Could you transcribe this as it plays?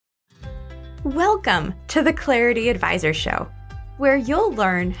Welcome to the Clarity Advisor Show, where you'll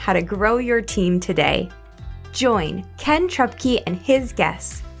learn how to grow your team today. Join Ken Trupke and his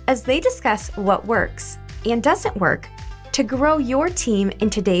guests as they discuss what works and doesn't work to grow your team in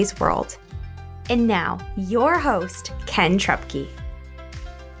today's world. And now, your host, Ken Trupke.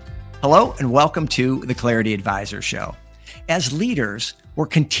 Hello, and welcome to the Clarity Advisor Show. As leaders, we're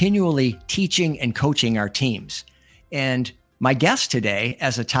continually teaching and coaching our teams. And my guest today,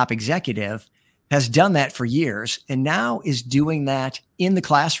 as a top executive, has done that for years and now is doing that in the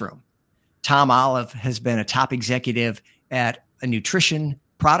classroom. Tom Olive has been a top executive at a nutrition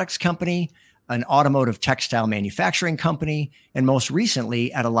products company, an automotive textile manufacturing company, and most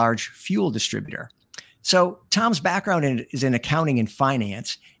recently at a large fuel distributor. So Tom's background is in accounting and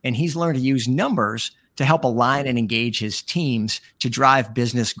finance, and he's learned to use numbers to help align and engage his teams to drive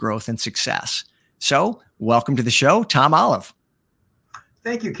business growth and success. So welcome to the show, Tom Olive.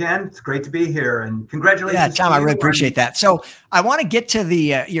 Thank you, Ken. It's great to be here, and congratulations. Yeah, Tom, I really appreciate that. So I want to get to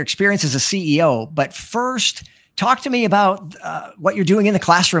your experience as a CEO, but first, talk to me about what you're doing in the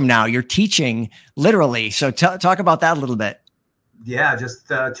classroom now. You're teaching literally. So talk about that a little bit. Yeah, just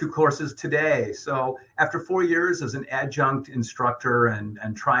 2 courses today. So after 4 years as an adjunct instructor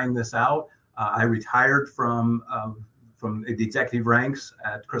and trying this out, I retired from the executive ranks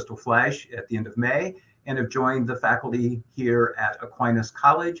at Crystal Flash at the end of May, and have joined the faculty here at Aquinas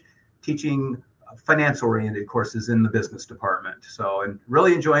College, teaching finance-oriented courses in the business department. So, and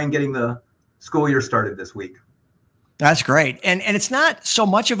really enjoying getting the school year started this week. That's great. And it's not so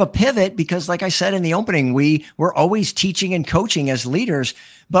much of a pivot because, like I said in the opening, we're always teaching and coaching as leaders.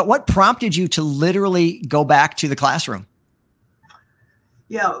 But what prompted you to literally go back to the classroom?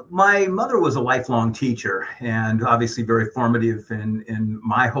 Yeah, my mother was a lifelong teacher and obviously very formative in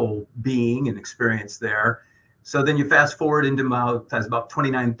my whole being and experience there. So then you fast forward into I was about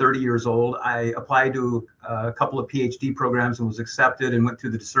 29, 30 years old. I applied to a couple of PhD programs and was accepted and went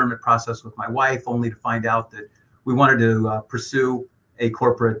through the discernment process with my wife, only to find out that we wanted to pursue a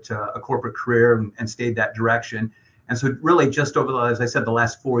corporate career and stayed that direction. And so really just over, as I said, the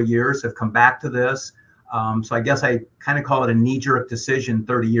last 4 years have come back to this. So I guess I kind of call it a knee-jerk decision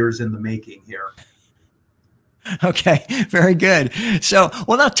 30 years in the making here. Okay, very good. So,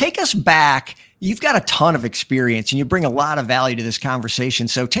 well, now take us back. You've got a ton of experience and you bring a lot of value to this conversation.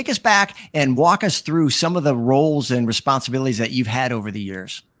 So take us back and walk us through some of the roles and responsibilities that you've had over the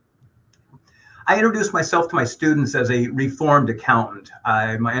years. I introduced myself to my students as a reformed accountant.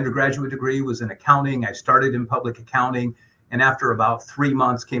 My undergraduate degree was in accounting. I started in public accounting, and after about 3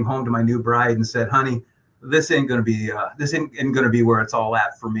 months came home to my new bride and said, honey, this ain't going to be where it's all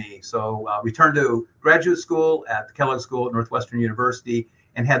at for me. So returned to graduate school at the Kellogg School at Northwestern University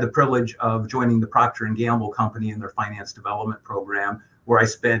and had the privilege of joining the Procter & Gamble company in their finance development program, where I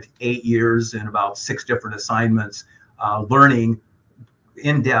spent 8 years in about 6 different assignments, learning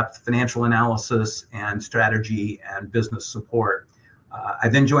in-depth financial analysis and strategy and business support. I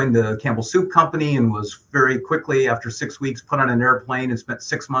then joined the Campbell Soup Company and was very quickly, after 6 weeks, put on an airplane and spent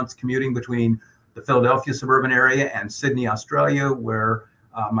 6 months commuting between the Philadelphia suburban area and Sydney, Australia, where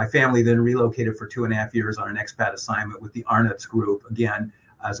my family then relocated for 2.5 years on an expat assignment with the Arnott's Group, again,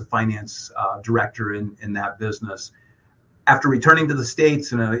 as a finance director in that business. After returning to the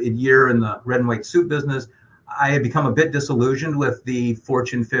States in a year in the red and white soup business, I had become a bit disillusioned with the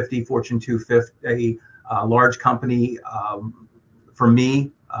Fortune 50, Fortune 250, large company, for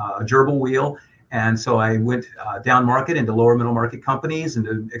me, a gerbil wheel. And so I went down market into lower middle market companies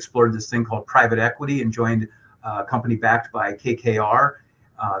and explored this thing called private equity and joined a company backed by KKR.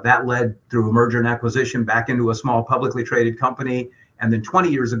 That led through a merger and acquisition back into a small publicly traded company. And then 20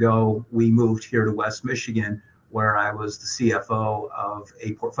 years ago, we moved here to West Michigan, where I was the CFO of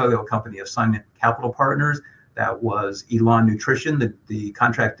a portfolio company of Sun Capital Partners. That was Elan Nutrition, the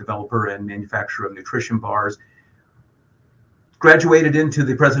contract developer and manufacturer of nutrition bars. Graduated into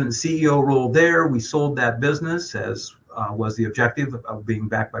the president and CEO role there. We sold that business, as was the objective of being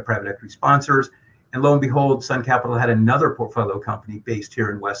backed by private equity sponsors. And lo and behold, Sun Capital had another portfolio company based here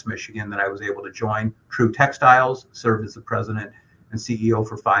in West Michigan that I was able to join, True Textiles, served as the president and CEO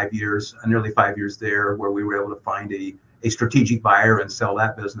for 5 years, nearly 5 years there, where we were able to find a strategic buyer and sell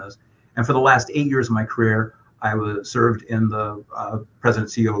that business. And for the last 8 years of my career, I served in the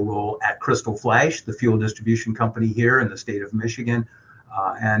president CEO role at Crystal Flash, the fuel distribution company here in the state of Michigan,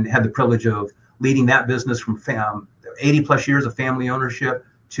 and had the privilege of leading that business from 80 plus years of family ownership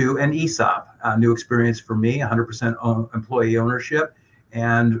to an ESOP, a new experience for me, 100% employee ownership,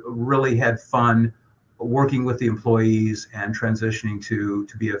 and really had fun working with the employees and transitioning to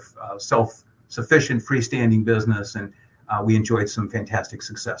be a self-sufficient freestanding business. And we enjoyed some fantastic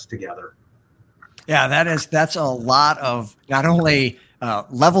success together. Yeah, that's a lot of not only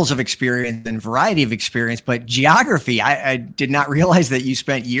levels of experience and variety of experience, but geography. I did not realize that you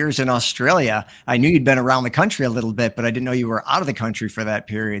spent years in Australia. I knew you'd been around the country a little bit, but I didn't know you were out of the country for that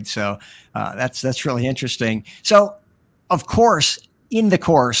period. So that's really interesting. So, of course, in the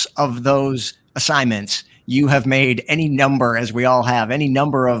course of those assignments, you have made any number, as we all have, any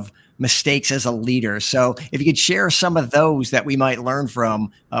number of mistakes as a leader. So if you could share some of those that we might learn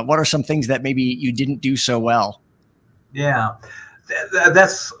from, what are some things that maybe you didn't do so well? Yeah,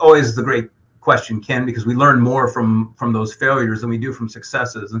 that's always the great question, Ken, because we learn more from those failures than we do from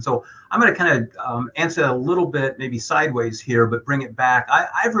successes. And so I'm going to kind of answer a little bit, maybe sideways here, but bring it back.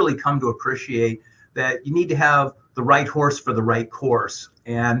 I've really come to appreciate that you need to have the right horse for the right course.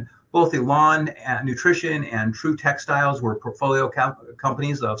 And both Elan Nutrition and True Textiles were portfolio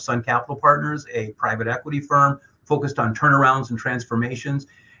companies of Sun Capital Partners, a private equity firm focused on turnarounds and transformations.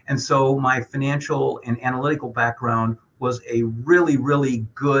 And so my financial and analytical background was a really, really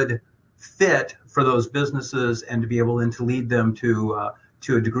good fit for those businesses, and to be able then to lead them to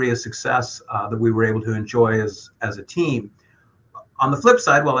a degree of success that we were able to enjoy as a team. On the flip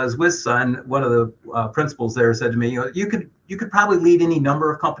side, while I was with Sun, one of the principals there said to me, you could probably lead any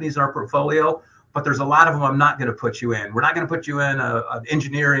number of companies in our portfolio, but there's a lot of them I'm not going to put you in. We're not going to put you in an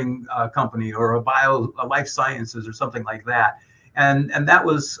engineering company or a life sciences or something like that. And that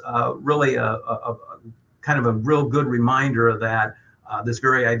was really a kind of a real good reminder of that, this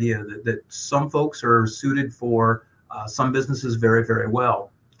very idea that some folks are suited for some businesses very, very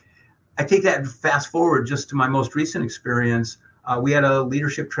well. I take that fast forward just to my most recent experience. We had a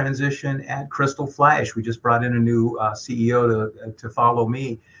leadership transition at Crystal Flash. We just brought in a new CEO to follow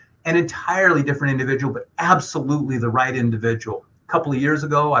me. An entirely different individual, but absolutely the right individual. A couple of years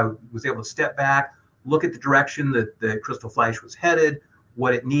ago, I was able to step back, look at the direction that Crystal Flash was headed,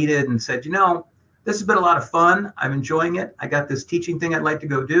 what it needed, and said, this has been a lot of fun. I'm enjoying it. I got this teaching thing I'd like to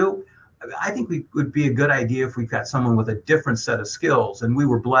go do. I think we would be a good idea if we got someone with a different set of skills. And we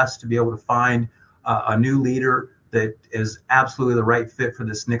were blessed to be able to find a new leader that is absolutely the right fit for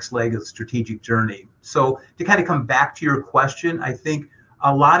this next leg of the strategic journey. So to kind of come back to your question, I think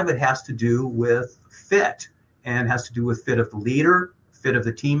a lot of it has to do with fit, and has to do with fit of the leader, fit of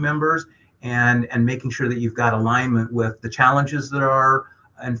the team members, and making sure that you've got alignment with the challenges that are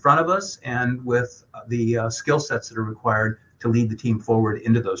in front of us, and with the skill sets that are required to lead the team forward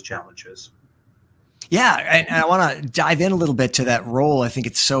into those challenges. Yeah, and I want to dive in a little bit to that role. I think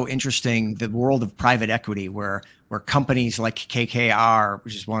it's so interesting, the world of private equity, where companies like KKR,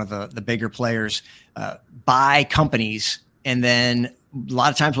 which is one of the bigger players, buy companies, and then a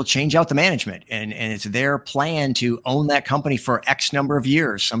lot of times will change out the management, and it's their plan to own that company for X number of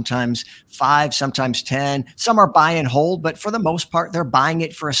years, sometimes 5, sometimes 10. Some are buy and hold, but for the most part, they're buying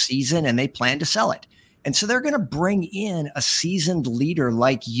it for a season and they plan to sell it. And so they're going to bring in a seasoned leader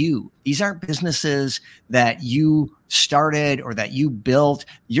like you. These aren't businesses that you started or that you built.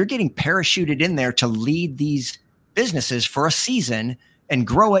 You're getting parachuted in there to lead these businesses for a season and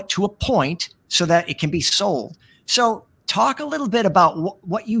grow it to a point so that it can be sold. So talk a little bit about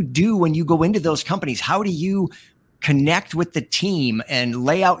what you do when you go into those companies. How do you connect with the team and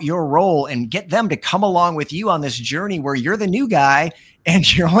lay out your role and get them to come along with you on this journey where you're the new guy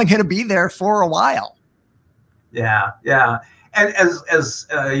and you're only going to be there for a while? Yeah. And as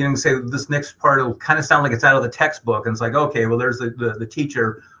you can say, this next part will kind of sound like it's out of the textbook, and it's like, okay, well, there's the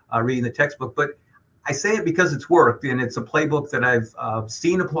teacher reading the textbook, but I say it because it's worked, and it's a playbook that I've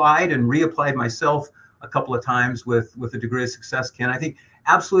seen applied and reapplied myself a couple of times with a degree of success, Ken. I think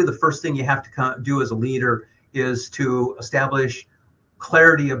absolutely the first thing you have to do as a leader is to establish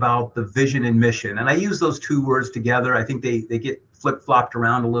clarity about the vision and mission. And I use those two words together. I think they get flip-flopped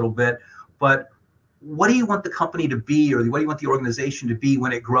around a little bit, but what do you want the company to be, or what do you want the organization to be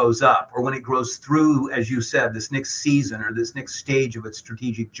when it grows up, or when it grows through, as you said, this next season or this next stage of its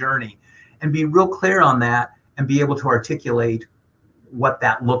strategic journey? And be real clear on that and be able to articulate what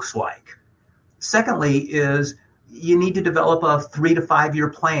that looks like. Secondly is you need to develop a 3 to 5 year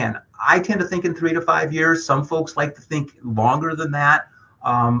plan. I tend to think in 3 to 5 years. Some folks like to think longer than that.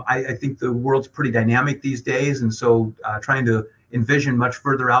 I think the world's pretty dynamic these days. And so trying to envision much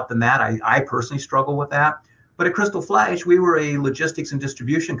further out than that, I personally struggle with that. But at Crystal Flash, we were a logistics and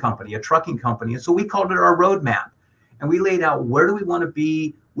distribution company, a trucking company. And so we called it our roadmap. And we laid out, where do we want to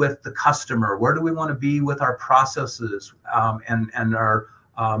be with the customer? Where do we want to be with our processes and our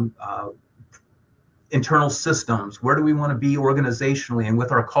internal systems? Where do we want to be organizationally and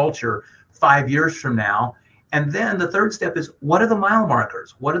with our culture 5 years from now? And then the third step is, what are the mile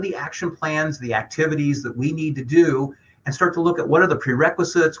markers? What are the action plans, the activities that we need to do? and start to look at what are the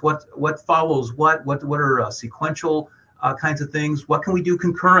prerequisites, what follows what are sequential kinds of things, what can we do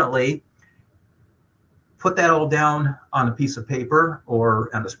concurrently. Put that all down on a piece of paper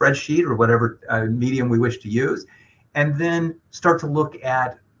or on a spreadsheet or whatever medium we wish to use, and then start to look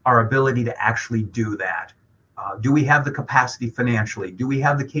at our ability to actually do that. Do we have the capacity financially? Do we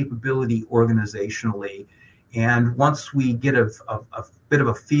have the capability organizationally? And once we get a bit of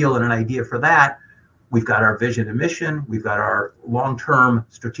a feel and an idea for that, we've got our vision and mission, we've got our long-term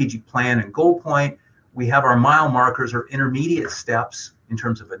strategic plan and goal point, we have our mile markers or intermediate steps in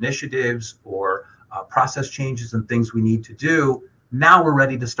terms of initiatives or process changes and things we need to do. Now we're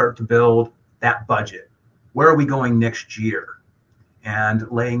ready to start to build that budget. Where are we going next year? And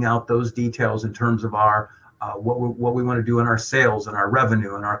laying out those details in terms of our what we want to do in our sales and our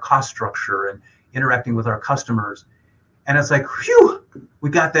revenue and our cost structure and interacting with our customers. And it's like, whew,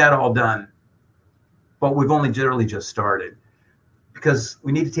 we got that all done. But we've only generally just started, because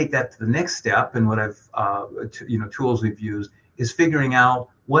we need to take that to the next step. And what tools we've used is figuring out,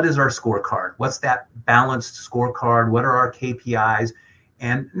 what is our scorecard? What's that balanced scorecard? What are our KPIs?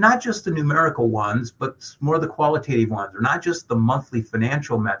 And not just the numerical ones, but more the qualitative ones, or not just the monthly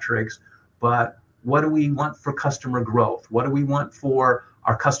financial metrics, but what do we want for customer growth? What do we want for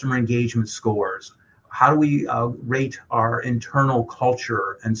our customer engagement scores? How do we rate our internal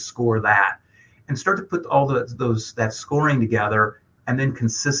culture and score that? And start to put all that scoring together, and then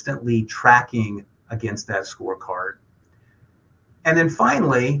consistently tracking against that scorecard. And then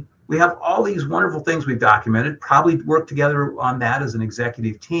finally, we have all these wonderful things we've documented, probably work together on that as an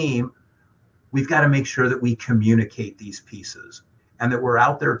executive team. We've got to make sure that we communicate these pieces and that we're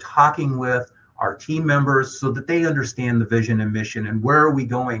out there talking with our team members so that they understand the vision and mission and where are we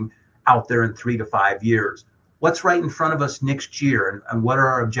going out there in 3 to 5 years. What's right in front of us next year, and what are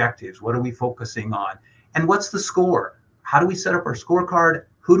our objectives? What are we focusing on? And what's the score? How do we set up our scorecard?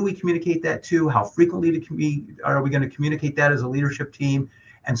 Who do we communicate that to? How frequently are we going to communicate that as a leadership team?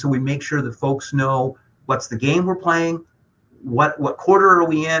 And so we make sure that folks know what's the game we're playing, what quarter are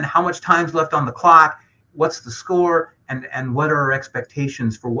we in, how much time's left on the clock, what's the score, and what are our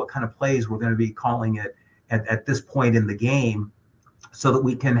expectations for what kind of plays we're going to be calling it at this point in the game, so that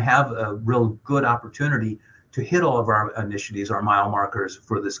we can have a real good opportunity to hit all of our initiatives, our mile markers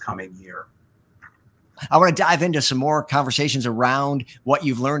for this coming year. I want to dive into some more conversations around what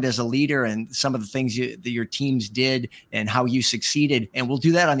you've learned as a leader and some of the things that your teams did and how you succeeded. And we'll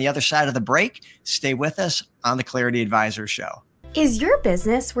do that on the other side of the break. Stay with us on the Clarity Advisor Show. Is your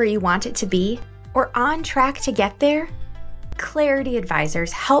business where you want it to be, or on track to get there? Clarity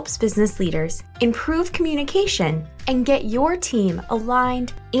Advisors helps business leaders improve communication and get your team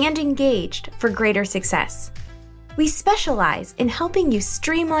aligned and engaged for greater success. We specialize in helping you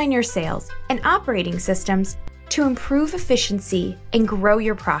streamline your sales and operating systems to improve efficiency and grow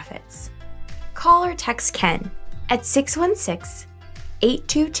your profits. Call or text Ken at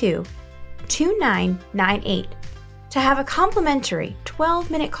 616-822-2998 to have a complimentary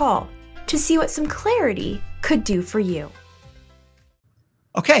 12-minute call to see what some clarity could do for you.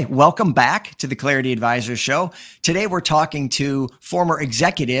 Okay, welcome back to the Clarity Advisor Show. Today we're talking to former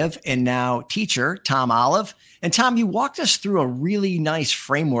executive and now teacher, Tom Olive. And Tom, you walked us through a really nice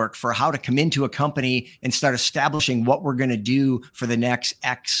framework for how to come into a company and start establishing what we're going to do for the next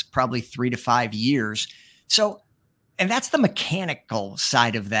probably 3 to 5 years. So, and that's the mechanical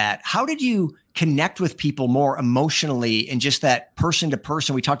side of that. How did you connect with people more emotionally and just that person to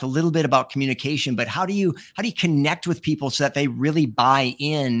person? We talked a little bit about communication, but how do you connect with people so that they really buy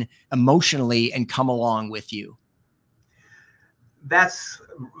in emotionally and come along with you? That's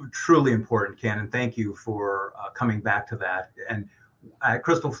truly important, Ken, and thank you for coming back to that. And at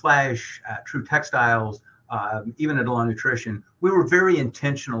Crystal Flash, at True Textiles, even at Alon Nutrition, we were very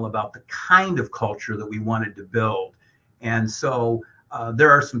intentional about the kind of culture that we wanted to build. And so there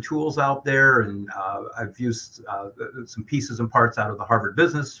are some tools out there, and I've used some pieces and parts out of the Harvard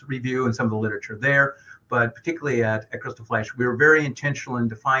Business Review and some of the literature there. But particularly at Crystal Flash, we were very intentional in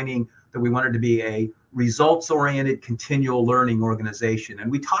defining that we wanted to be a results-oriented continual learning organization. And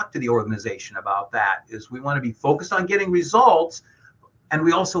we talked to the organization about that, is we want to be focused on getting results, and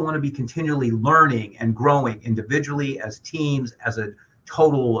we also want to be continually learning and growing individually, as teams, as a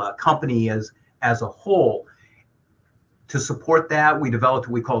total company, as a whole. To support that, we developed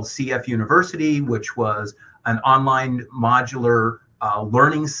what we called CF University, which was an online modular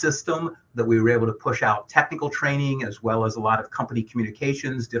learning system that we were able to push out technical training as well as a lot of company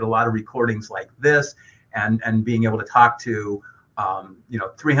communications, did a lot of recordings like this, and being able to talk to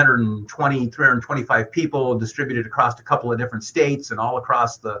 325 people distributed across a couple of different states and all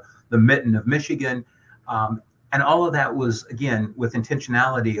across the mitten of Michigan. And all of that was, again, with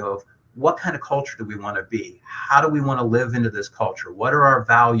intentionality of what kind of culture do we want to be? How do we want to live into this culture? What are our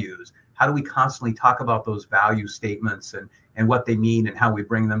values? How do we constantly talk about those value statements and what they mean and how we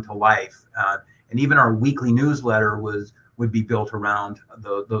bring them to life? And even our weekly newsletter would be built around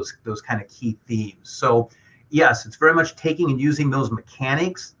those kind of key themes. So yes, it's very much taking and using those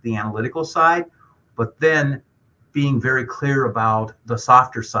mechanics, the analytical side, but then being very clear about the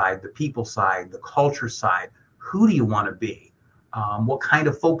softer side, the people side, the culture side. Who do you want to be? What kind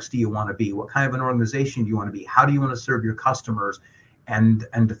of folks do you want to be? What kind of an organization do you want to be? How do you want to serve your customers? And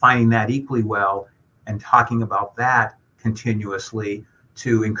defining that equally well and talking about that continuously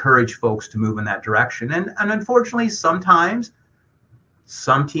to encourage folks to move in that direction. And unfortunately, sometimes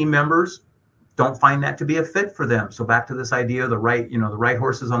some team members don't find that to be a fit for them. So back to this idea of the right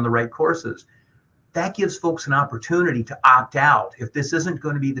horses on the right courses. That gives folks an opportunity to opt out if this isn't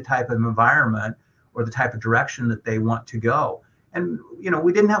going to be the type of environment or the type of direction that they want to go. And,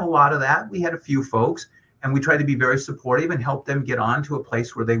 we didn't have a lot of that. We had a few folks, and we tried to be very supportive and help them get on to a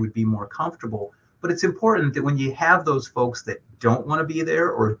place where they would be more comfortable. But it's important that when you have those folks that don't want to be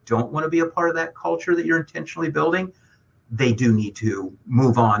there or don't want to be a part of that culture that you're intentionally building, they do need to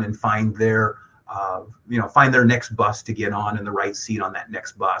move on and find their next bus to get on and the right seat on that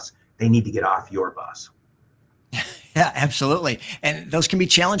next bus. They need to get off your bus. Yeah, absolutely. And those can be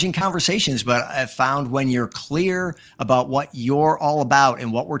challenging conversations, but I've found when you're clear about what you're all about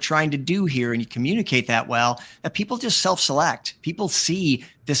and what we're trying to do here, and you communicate that well, that people just self-select. People see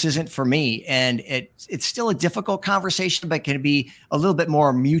this isn't for me. And it's still a difficult conversation, but can be a little bit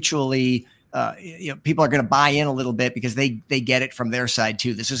more mutually, people are going to buy in a little bit because they get it from their side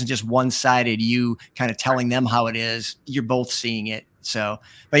too. This isn't just one-sided, you kind of telling them how it is. You're both seeing it. So,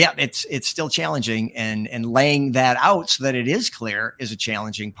 but yeah, it's still challenging, and laying that out so that it is clear is a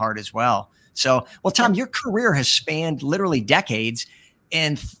challenging part as well. So, well, Tom, your career has spanned literally decades,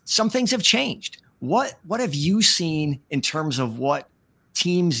 and some things have changed. What have you seen in terms of what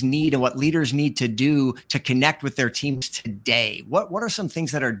teams need and what leaders need to do to connect with their teams today? What are some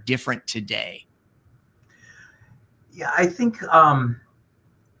things that are different today? Yeah, I think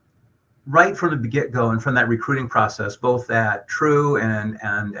right from the get-go and from that recruiting process, both at True and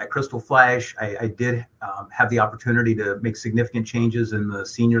at Crystal Flash, I did have the opportunity to make significant changes in the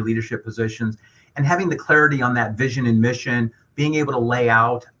senior leadership positions, and having the clarity on that vision and mission, being able to lay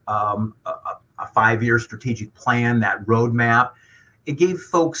out a 5-year strategic plan, that roadmap. It gave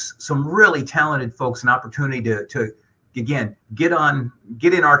folks, some really talented folks, an opportunity to again, get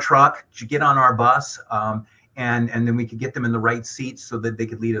in our truck, to get on our bus, and then we could get them in the right seats so that they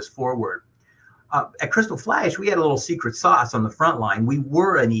could lead us forward. At Crystal Flash, we had a little secret sauce on the front line. We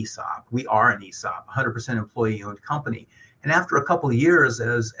were an ESOP. We are an ESOP, 100% employee-owned company. And after a couple of years,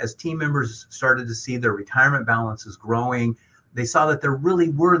 as team members started to see their retirement balances growing, they saw that there really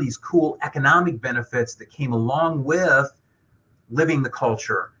were these cool economic benefits that came along with living the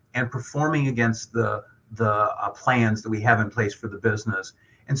culture and performing against the plans that we have in place for the business.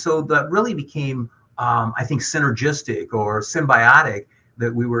 And so that really became, I think, synergistic or symbiotic,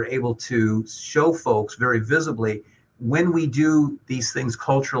 that we were able to show folks very visibly when we do these things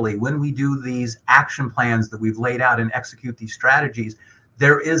culturally, when we do these action plans that we've laid out and execute these strategies,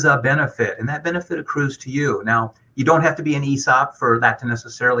 there is a benefit, and that benefit accrues to you. Now, you don't have to be an ESOP for that to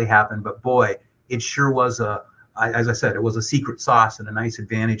necessarily happen, but boy, it sure was as I said, it was a secret sauce and a nice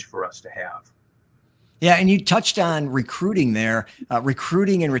advantage for us to have. Yeah, and you touched on recruiting there.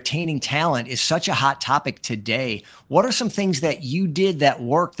 Recruiting and retaining talent is such a hot topic today. What are some things that you did that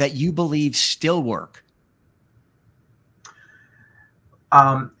work that you believe still work?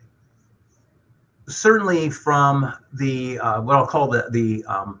 Certainly from the what I'll call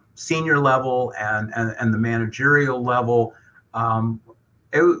the senior level and the managerial level.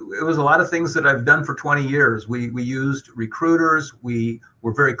 It was a lot of things that I've done for 20 years. We used recruiters. We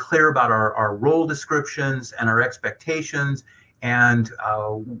were very clear about our role descriptions and our expectations. And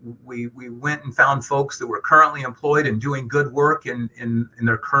we went and found folks that were currently employed and doing good work in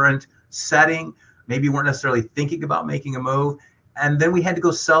their current setting, maybe weren't necessarily thinking about making a move. And then we had to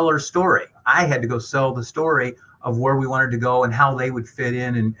go sell our story. I had to go sell the story of where we wanted to go and how they would fit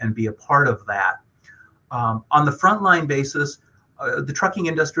in and be a part of that. On the frontline basis, the trucking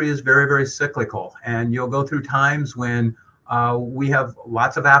industry is very, very cyclical, and you'll go through times when we have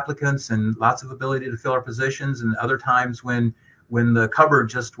lots of applicants and lots of ability to fill our positions, and other times when the cupboard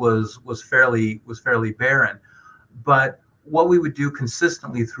just was fairly barren. But what we would do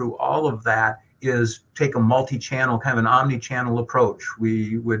consistently through all of that is take a multi-channel, kind of an omni-channel approach.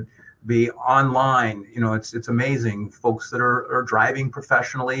 We would be online. It's amazing, folks that are driving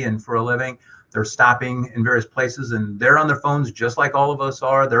professionally and for a living. they're stopping in various places, and they're on their phones just like all of us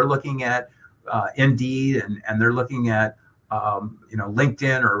are. They're looking at Indeed, and they're looking at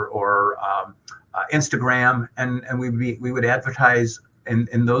LinkedIn or Instagram, and we would advertise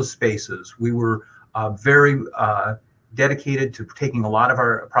in those spaces. We were very dedicated to taking a lot of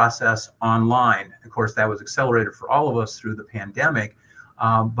our process online. Of course, that was accelerated for all of us through the pandemic,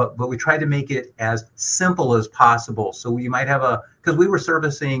 but we tried to make it as simple as possible. So you might have because we were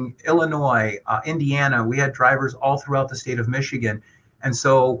servicing Illinois, Indiana, we had drivers all throughout the state of Michigan, and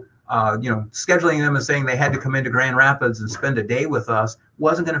so scheduling them and saying they had to come into Grand Rapids and spend a day with us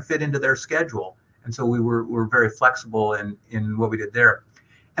wasn't going to fit into their schedule. And so we were very flexible in what we did there.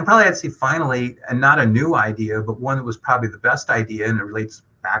 And probably I'd say finally, and not a new idea, but one that was probably the best idea, and it relates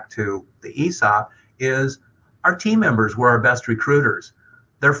back to the ESOP, is our team members were our best recruiters.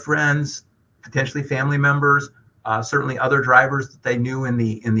 Their friends, potentially family members, certainly other drivers that they knew in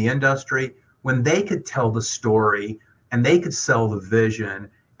the industry, when they could tell the story and they could sell the vision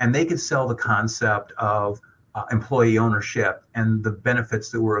and they could sell the concept of employee ownership and the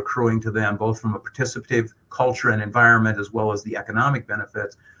benefits that were accruing to them, both from a participative culture and environment, as well as the economic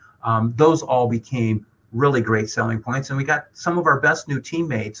benefits, those all became really great selling points. And we got some of our best new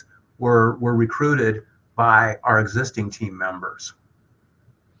teammates were recruited by our existing team members.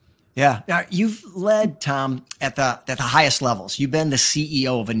 Yeah. Now, you've led, Tom, at the highest levels. You've been the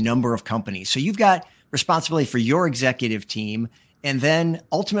CEO of a number of companies. So you've got responsibility for your executive team and then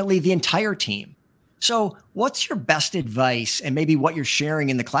ultimately the entire team. So what's your best advice, and maybe what you're sharing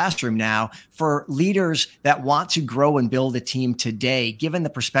in the classroom now, for leaders that want to grow and build a team today, given the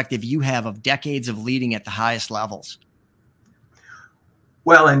perspective you have of decades of leading at the highest levels?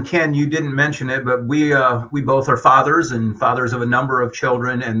 Well, and Ken, you didn't mention it, but we both are fathers and fathers of a number of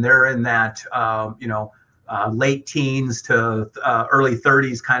children, and they're in that late teens to early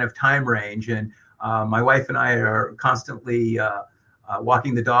 30s kind of time range. And my wife and I are constantly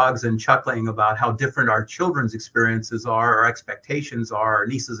walking the dogs and chuckling about how different our children's experiences are, our expectations are, our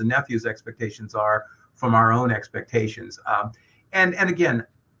nieces and nephews' expectations are from our own expectations. And again,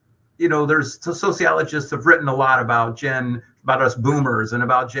 there's sociologists have written a lot about us boomers and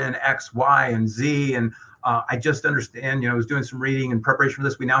about Gen X, Y, and Z. And I just understand, I was doing some reading in preparation for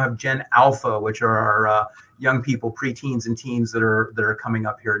this. We now have Gen Alpha, which are our young people, preteens and teens that are coming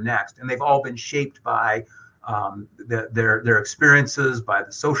up here next. And they've all been shaped by their experiences, by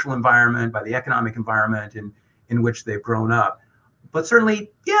the social environment, by the economic environment in which they've grown up. But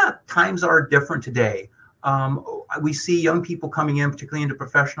certainly, times are different today. We see young people coming in, particularly into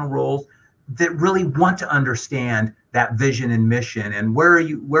professional roles, that really want to understand that vision and mission, and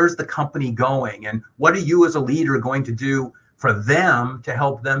where's the company going, and what are you as a leader going to do for them to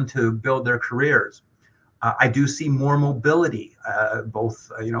help them to build their careers. I do see more mobility, both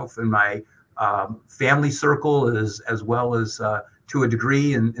in my family circle as well as to a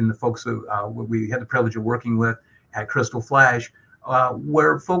degree in the folks who we had the privilege of working with at Crystal Flash,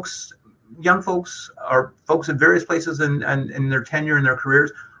 where young folks or folks in various places in their tenure and their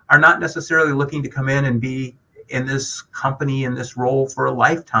careers are not necessarily looking to come in and be in this company, in this role for a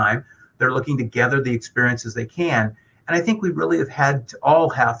lifetime. They're looking to gather the experiences they can. And I think we really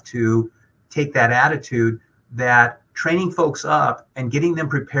have to take that attitude that training folks up and getting them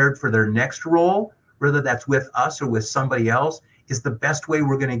prepared for their next role, whether that's with us or with somebody else, is the best way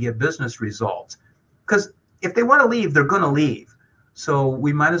we're going to get business results. Because if they want to leave, they're going to leave. So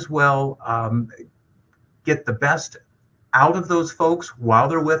we might as well get the best out of those folks while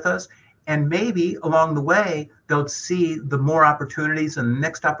they're with us. And maybe along the way, they'll see the more opportunities and the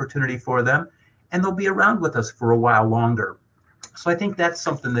next opportunity for them, and they'll be around with us for a while longer. So I think that's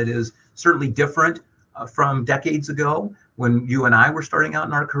something that is certainly different from decades ago when you and I were starting out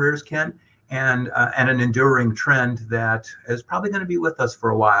in our careers, Ken, and an enduring trend that is probably going to be with us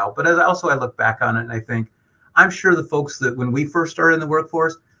for a while. But I look back on it and I think, I'm sure the folks that when we first started in the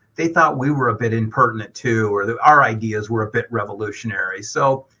workforce, they thought we were a bit impertinent too, or that our ideas were a bit revolutionary.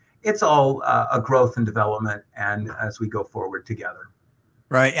 So it's all a growth and development, and as we go forward together.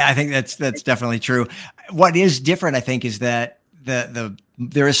 Right. I think that's definitely true. What is different, I think, is that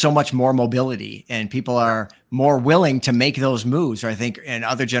there is so much more mobility, and people are more willing to make those moves. Or I think in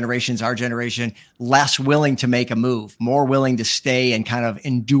other generations, our generation, less willing to make a move, more willing to stay and kind of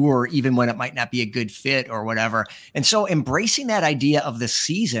endure even when it might not be a good fit or whatever. And so embracing that idea of the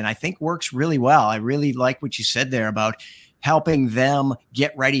season, I think works really well. I really like what you said there about helping them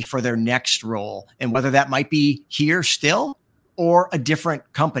get ready for their next role, and whether that might be here still or a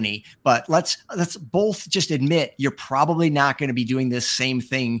different company. But let's both just admit you're probably not going to be doing this same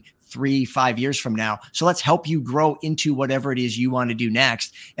thing 3-5 years from now. So let's help you grow into whatever it is you want to do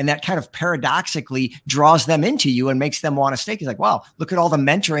next. And that kind of paradoxically draws them into you and makes them want to stay. It's like, wow, look at all the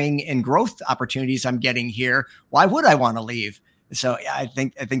mentoring and growth opportunities I'm getting here. Why would I want to leave? So I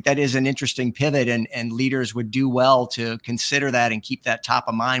think that is an interesting pivot, and leaders would do well to consider that and keep that top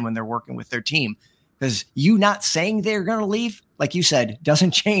of mind when they're working with their team. Because you not saying they're going to leave, like you said,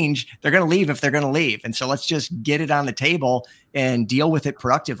 doesn't change. They're going to leave if they're going to leave. And so let's just get it on the table and deal with it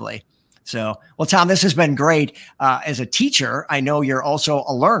productively. So, well, Tom, this has been great. As a teacher, I know you're also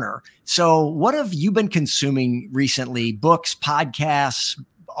a learner. So what have you been consuming recently? Books, podcasts,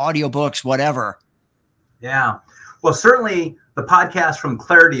 audiobooks, whatever? Yeah. Well, certainly the podcast from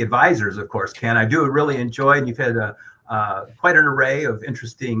Clarity Advisors, of course, Ken, I do really enjoy, and you've had quite an array of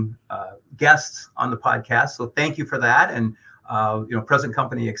interesting guests on the podcast. So thank you for that. And, present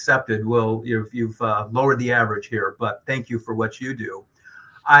company accepted. You've lowered the average here, but thank you for what you do.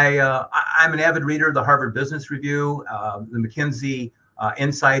 I'm an avid reader of the Harvard Business Review, the McKinsey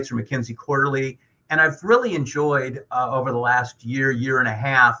Insights or McKinsey Quarterly. And I've really enjoyed over the last year and a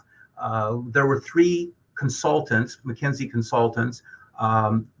half, there were 3 consultants, McKinsey consultants,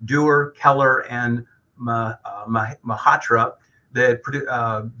 Dewar, Keller, and Mahatra,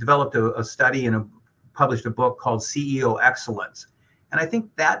 that developed a study and published a book called CEO Excellence. And I think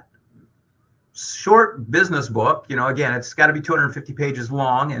that short business book, again, it's got to be 250 pages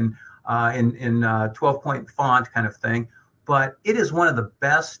long and in 12-point font kind of thing, but it is one of the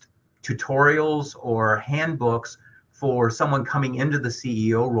best tutorials or handbooks for someone coming into the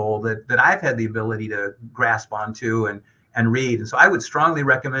CEO role that I've had the ability to grasp onto and read. And so I would strongly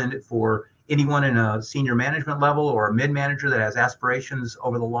recommend it for anyone in a senior management level or a mid-manager that has aspirations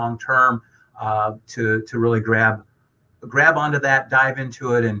over the long term to really grab onto that, dive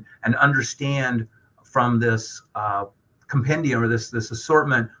into it, and understand from this compendium or this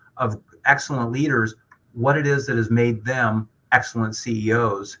assortment of excellent leaders what it is that has made them excellent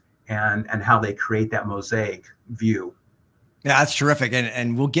CEOs and how they create that mosaic view. Yeah, that's terrific.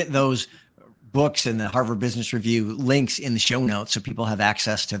 And we'll get those books and the Harvard Business Review links in the show notes so people have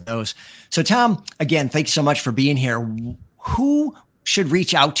access to those. So Tom, again, thanks so much for being here. Who should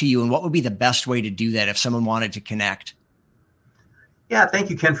reach out to you, and what would be the best way to do that if someone wanted to connect? Yeah, thank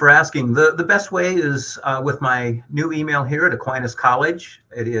you, Ken, for asking. The best way is with my new email here at Aquinas College.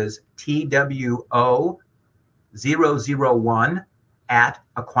 It is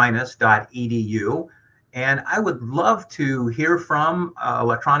two001@aquinas.edu. And I would love to hear from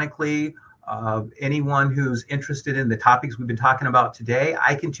electronically anyone who's interested in the topics we've been talking about today.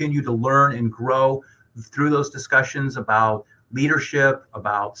 I continue to learn and grow through those discussions about leadership,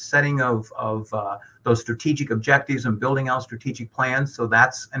 about setting of those strategic objectives and building out strategic plans. So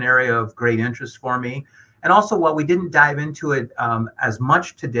that's an area of great interest for me. And also, while we didn't dive into it as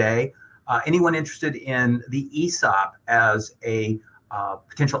much today, anyone interested in the ESOP as a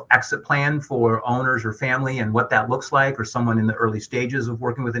potential exit plan for owners or family and what that looks like, or someone in the early stages of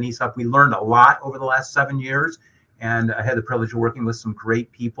working with an ESOP. We learned a lot over the last 7 years, and I had the privilege of working with some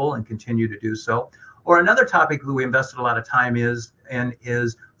great people and continue to do so. Or another topic that we invested a lot of time is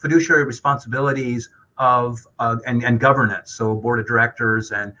fiduciary responsibilities of and governance. So board of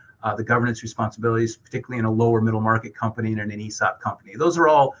directors and the governance responsibilities, particularly in a lower middle market company and in an ESOP company. Those are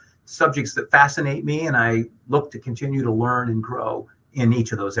all subjects that fascinate me, and I look to continue to learn and grow in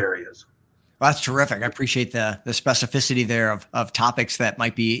each of those areas. Well, that's terrific. I appreciate the specificity there of topics that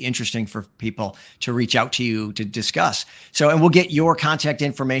might be interesting for people to reach out to you to discuss. So, and we'll get your contact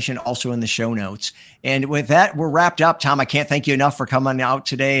information also in the show notes. And with that, we're wrapped up. Tom, I can't thank you enough for coming out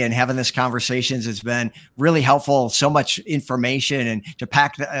today and having this conversations. It's been really helpful. So much information, and to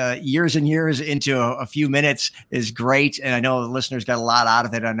pack years and years into a few minutes is great. And I know the listeners got a lot out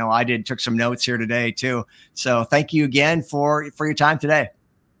of it. I know I did, took some notes here today too. So thank you again for your time today.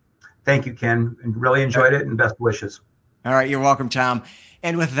 Thank you, Ken. Really enjoyed it, and best wishes. All right. You're welcome, Tom.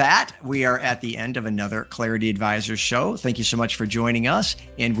 And with that, we are at the end of another Clarity Advisors show. Thank you so much for joining us,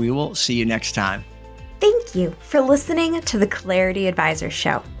 and we will see you next time. Thank you for listening to the Clarity Advisors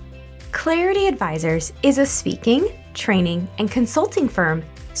show. Clarity Advisors is a speaking, training, and consulting firm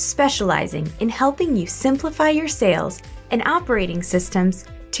specializing in helping you simplify your sales and operating systems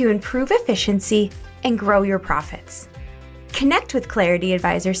to improve efficiency and grow your profits. Connect with Clarity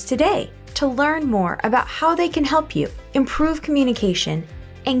Advisors today to learn more about how they can help you improve communication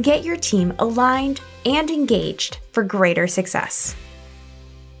and get your team aligned and engaged for greater success.